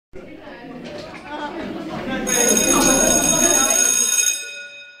I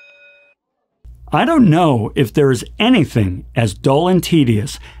don't know if there is anything as dull and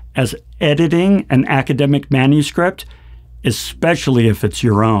tedious as editing an academic manuscript, especially if it's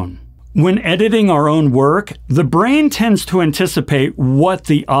your own. When editing our own work, the brain tends to anticipate what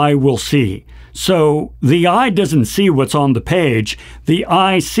the eye will see. So the eye doesn't see what's on the page, the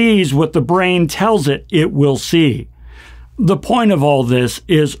eye sees what the brain tells it will see. The point of all this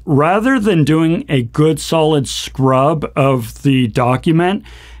is, rather than doing a good solid scrub of the document,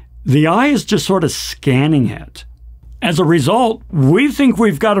 the eye is just sort of scanning it. As a result, we think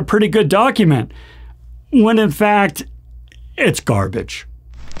we've got a pretty good document, when in fact, it's garbage.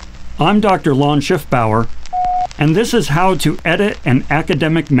 I'm Dr. Lon Schiffbauer, and this is how to edit an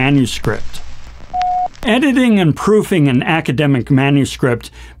academic manuscript. Editing and proofing an academic manuscript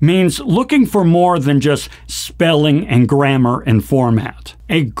means looking for more than just spelling and grammar and format.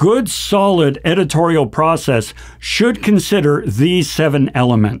 A good, solid editorial process should consider these 7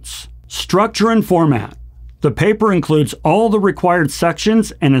 elements. Structure and format. The paper includes all the required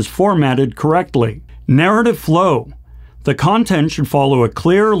sections and is formatted correctly. Narrative flow. The content should follow a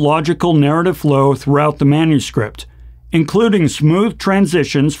clear, logical narrative flow throughout the manuscript, including smooth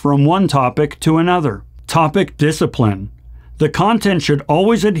transitions from one topic to another. Topic discipline. The content should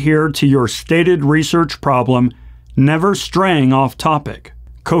always adhere to your stated research problem, never straying off topic.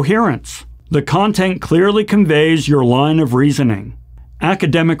 Coherence. The content clearly conveys your line of reasoning.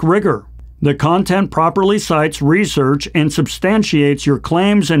 Academic rigor. The content properly cites research and substantiates your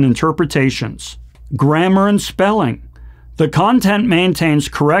claims and interpretations. Grammar and spelling. The content maintains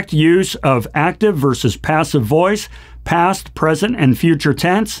correct use of active versus passive voice, past, present, and future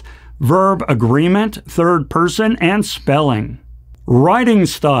tense, verb agreement, third person, and spelling. Writing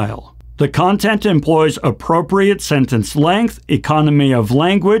style. The content employs appropriate sentence length, economy of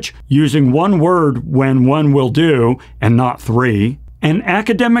language, using one word when one will do, and not 3, and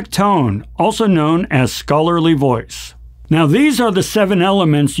academic tone, also known as scholarly voice. Now, these are the 7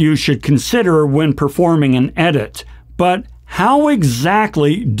 elements you should consider when performing an edit. But how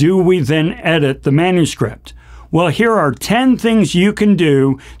exactly do we then edit the manuscript? Well, here are 10 things you can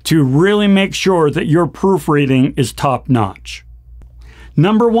do to really make sure that your proofreading is top-notch.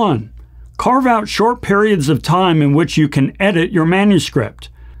 Number 1, carve out short periods of time in which you can edit your manuscript.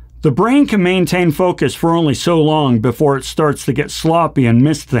 The brain can maintain focus for only so long before it starts to get sloppy and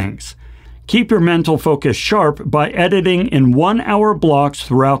miss things. Keep your mental focus sharp by editing in 1-hour blocks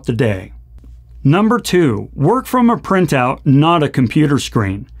throughout the day. Number 2, work from a printout, not a computer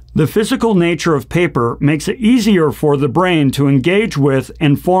screen. The physical nature of paper makes it easier for the brain to engage with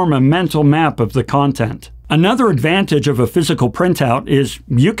and form a mental map of the content. Another advantage of a physical printout is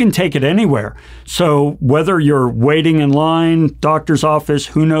you can take it anywhere. So whether you're waiting in line, doctor's office,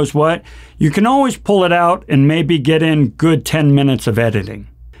 who knows what, you can always pull it out and maybe get in good 10 minutes of editing.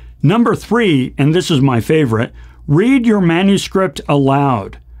 Number 3, and this is my favorite, read your manuscript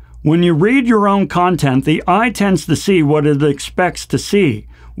aloud. When you read your own content, the eye tends to see what it expects to see,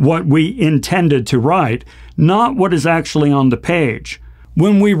 what we intended to write, not what is actually on the page.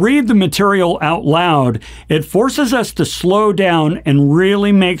 When we read the material out loud, it forces us to slow down and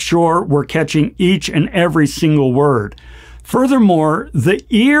really make sure we're catching each and every single word. Furthermore, the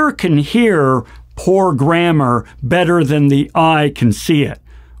ear can hear poor grammar better than the eye can see it.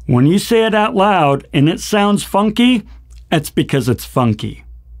 When you say it out loud and it sounds funky, it's because it's funky.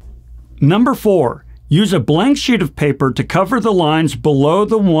 Number 4, use a blank sheet of paper to cover the lines below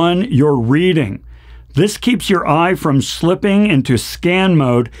the one you're reading. This keeps your eye from slipping into scan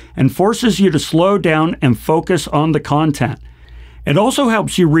mode and forces you to slow down and focus on the content. It also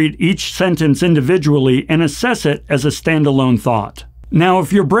helps you read each sentence individually and assess it as a standalone thought. Now,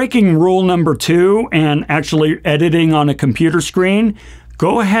 if you're breaking rule number 2 and actually editing on a computer screen,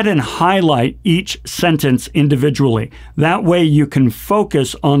 go ahead and highlight each sentence individually. That way you can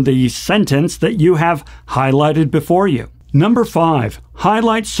focus on the sentence that you have highlighted before you. Number 5,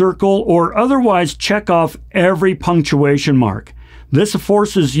 highlight, circle, or otherwise check off every punctuation mark. This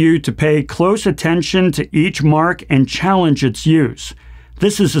forces you to pay close attention to each mark and challenge its use.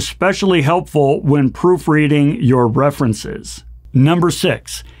 This is especially helpful when proofreading your references. Number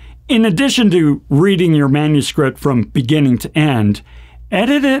 6, in addition to reading your manuscript from beginning to end,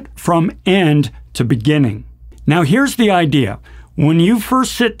 edit it from end to beginning. Now here's the idea. When you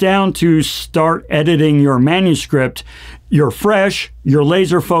first sit down to start editing your manuscript, you're fresh, you're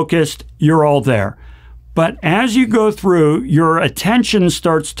laser focused, you're all there. But as you go through, your attention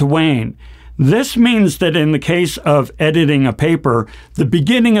starts to wane. This means that in the case of editing a paper, the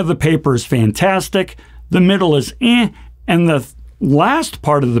beginning of the paper is fantastic, the middle is and the last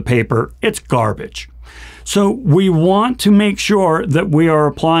part of the paper, it's garbage. So we want to make sure that we are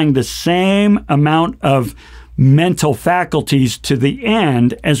applying the same amount of mental faculties to the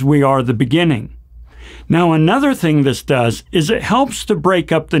end as we are the beginning. Now, another thing this does is it helps to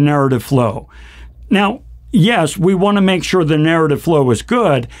break up the narrative flow. Now, yes, we want to make sure the narrative flow is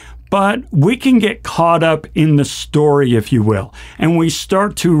good, but we can get caught up in the story, if you will, and we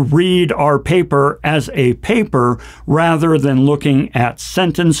start to read our paper as a paper rather than looking at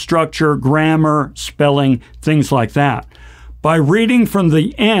sentence structure, grammar, spelling, things like that. By reading from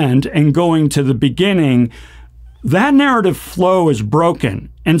the end and going to the beginning, that narrative flow is broken,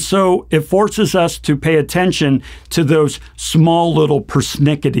 and so it forces us to pay attention to those small little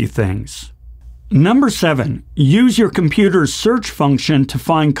persnickety things. Number 7, use your computer's search function to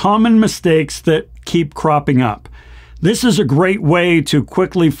find common mistakes that keep cropping up. This is a great way to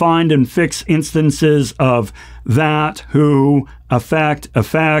quickly find and fix instances of that, who, affect,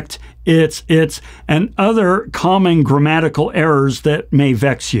 its, and other common grammatical errors that may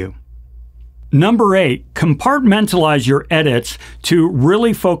vex you. Number 8, compartmentalize your edits to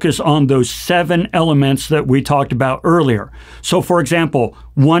really focus on those 7 elements that we talked about earlier. So for example,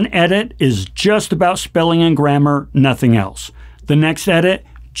 one edit is just about spelling and grammar, nothing else. The next edit,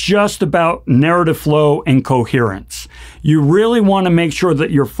 just about narrative flow and coherence. You really want to make sure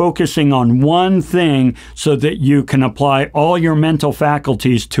that you're focusing on one thing so that you can apply all your mental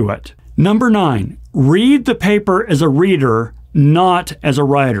faculties to it. Number 9, read the paper as a reader, not as a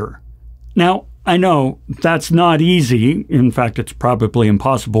writer. Now, I know that's not easy. In fact, it's probably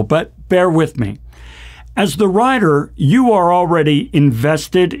impossible, but bear with me. As the writer, you are already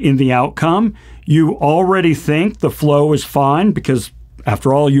invested in the outcome. You already think the flow is fine because,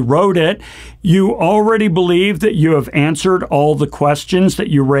 after all, you wrote it. You already believe that you have answered all the questions that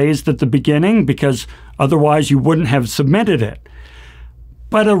you raised at the beginning because otherwise you wouldn't have submitted it.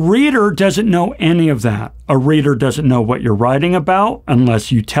 But a reader doesn't know any of that. A reader doesn't know what you're writing about unless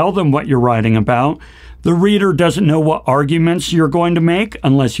you tell them what you're writing about. The reader doesn't know what arguments you're going to make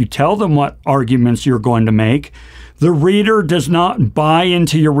unless you tell them what arguments you're going to make. The reader does not buy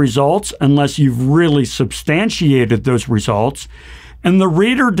into your results unless you've really substantiated those results. And the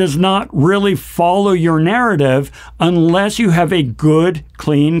reader does not really follow your narrative unless you have a good,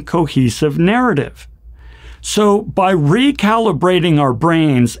 clean, cohesive narrative. So by recalibrating our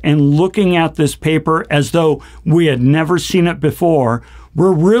brains and looking at this paper as though we had never seen it before,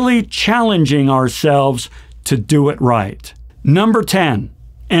 we're really challenging ourselves to do it right. Number 10,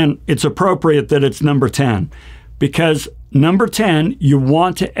 and it's appropriate that it's number 10, because number 10, you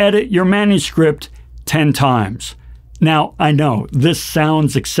want to edit your manuscript 10 times. Now, I know this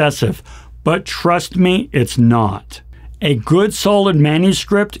sounds excessive, but trust me, it's not. A good solid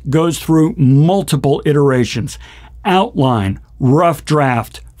manuscript goes through multiple iterations: outline, rough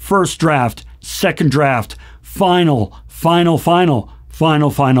draft, first draft, second draft, final.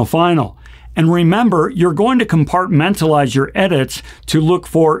 And remember, you're going to compartmentalize your edits to look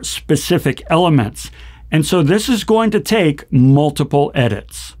for specific elements. And so this is going to take multiple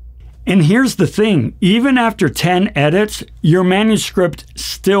edits. And here's the thing, even after 10 edits, your manuscript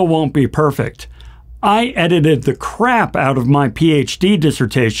still won't be perfect. I edited the crap out of my PhD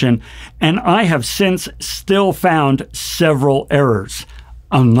dissertation, and I have since still found several errors.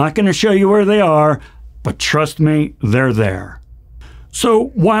 I'm not going to show you where they are, but trust me, they're there. So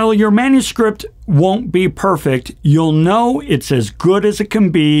while your manuscript won't be perfect, you'll know it's as good as it can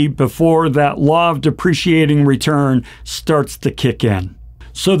be before that law of depreciating return starts to kick in.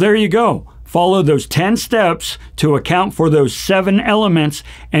 So there you go. Follow those 10 steps to account for those 7 elements,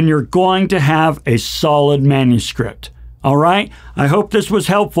 and you're going to have a solid manuscript. All right? I hope this was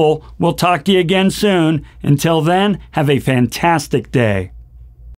helpful. We'll talk to you again soon. Until then, have a fantastic day.